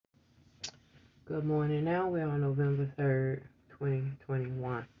Good morning. Now we're on November 3rd,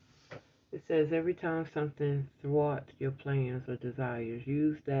 2021. It says every time something thwarts your plans or desires,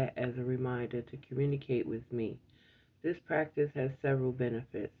 use that as a reminder to communicate with me. This practice has several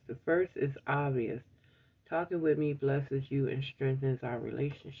benefits. The first is obvious. Talking with me blesses you and strengthens our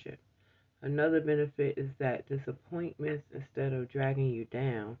relationship. Another benefit is that disappointments, instead of dragging you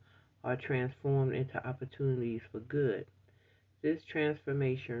down, are transformed into opportunities for good. This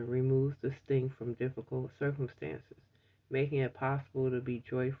transformation removes the sting from difficult circumstances, making it possible to be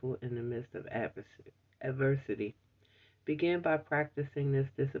joyful in the midst of adversity. Begin by practicing this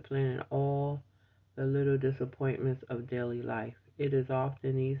discipline in all the little disappointments of daily life. It is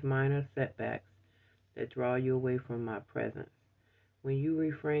often these minor setbacks that draw you away from my presence. When you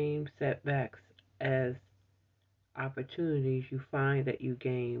reframe setbacks as opportunities, you find that you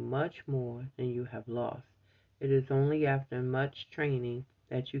gain much more than you have lost. It is only after much training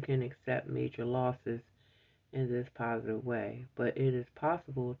that you can accept major losses in this positive way, but it is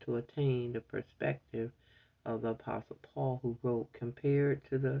possible to attain the perspective of the Apostle Paul, who wrote, "Compared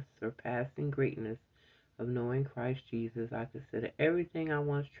to the surpassing greatness of knowing Christ Jesus, I consider everything I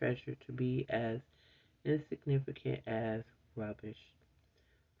once treasured to be as insignificant as rubbish."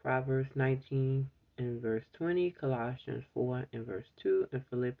 Proverbs 19 and verse 20, Colossians 4 and verse 2, and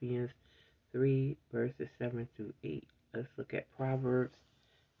Philippians 3 verses 7 through 8. Let's look at Proverbs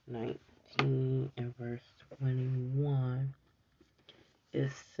 19 and verse 21.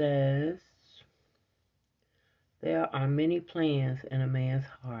 It says, "There are many plans in a man's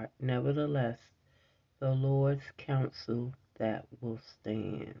heart, nevertheless, the Lord's counsel that will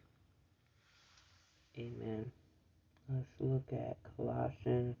stand." Amen. Let's look at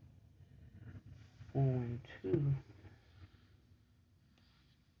Colossians 4 and 2.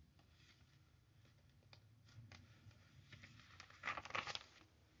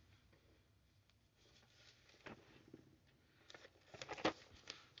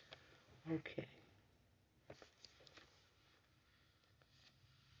 Okay.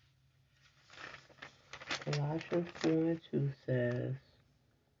 Colossians 4 and 2 says,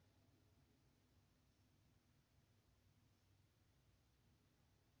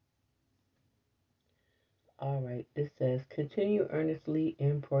 all right, it says, "Continue earnestly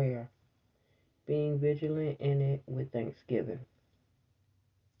in prayer, being vigilant in it with thanksgiving."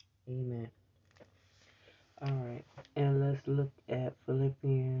 Amen. All right, and let's look at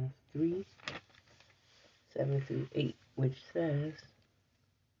Philippians 3 7 through 8, which says,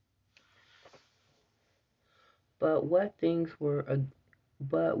 But what things were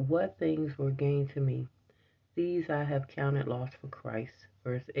gained to me, these I have counted loss for Christ."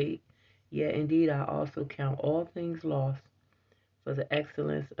 Verse 8, "Yet indeed I also count all things lost for the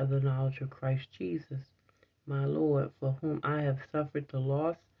excellence of the knowledge of Christ Jesus, my Lord, for whom I have suffered the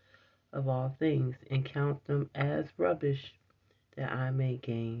loss of all things, and count them as rubbish, that I may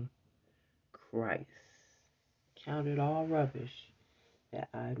gain Christ." Count it all rubbish, that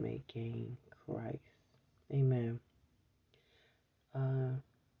I may gain Christ. Amen. Uh,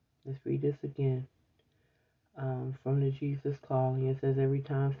 let's read this again. From the Jesus Calling, it says, every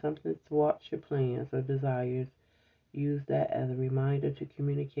time something thwarts your plans or desires, use that as a reminder to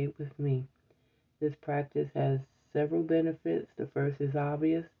communicate with me. This practice has several benefits. The first is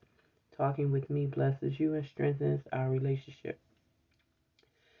obvious. Talking with me blesses you and strengthens our relationship.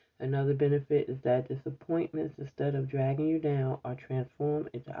 Another benefit is that disappointments, instead of dragging you down, are transformed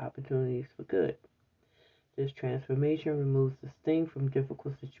into opportunities for good. This transformation removes the sting from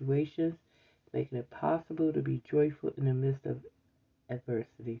difficult situations, making it possible to be joyful in the midst of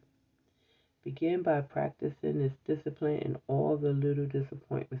adversity. Begin by practicing this discipline in all the little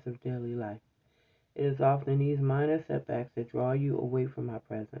disappointments of daily life. It is often these minor setbacks that draw you away from my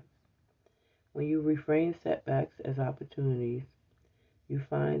presence. When you reframe setbacks as opportunities, you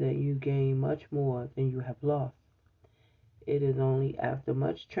find that you gain much more than you have lost. It is only after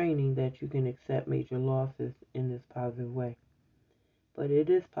much training that you can accept major losses in this positive way. But it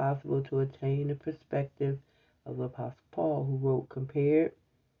is possible to attain the perspective of the Apostle Paul, who wrote, "Compared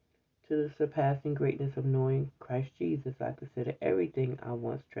to the surpassing greatness of knowing Christ Jesus, I consider everything I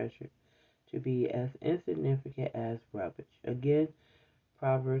once treasured to be as insignificant as rubbish." Again,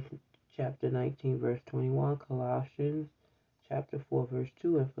 Proverbs chapter 19, verse 21, Colossians chapter 4, verse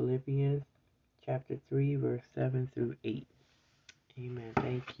 2, and Philippians chapter 3, verse 7 through 8. Amen.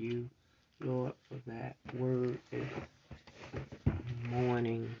 Thank you, Lord, for that word this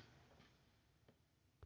morning.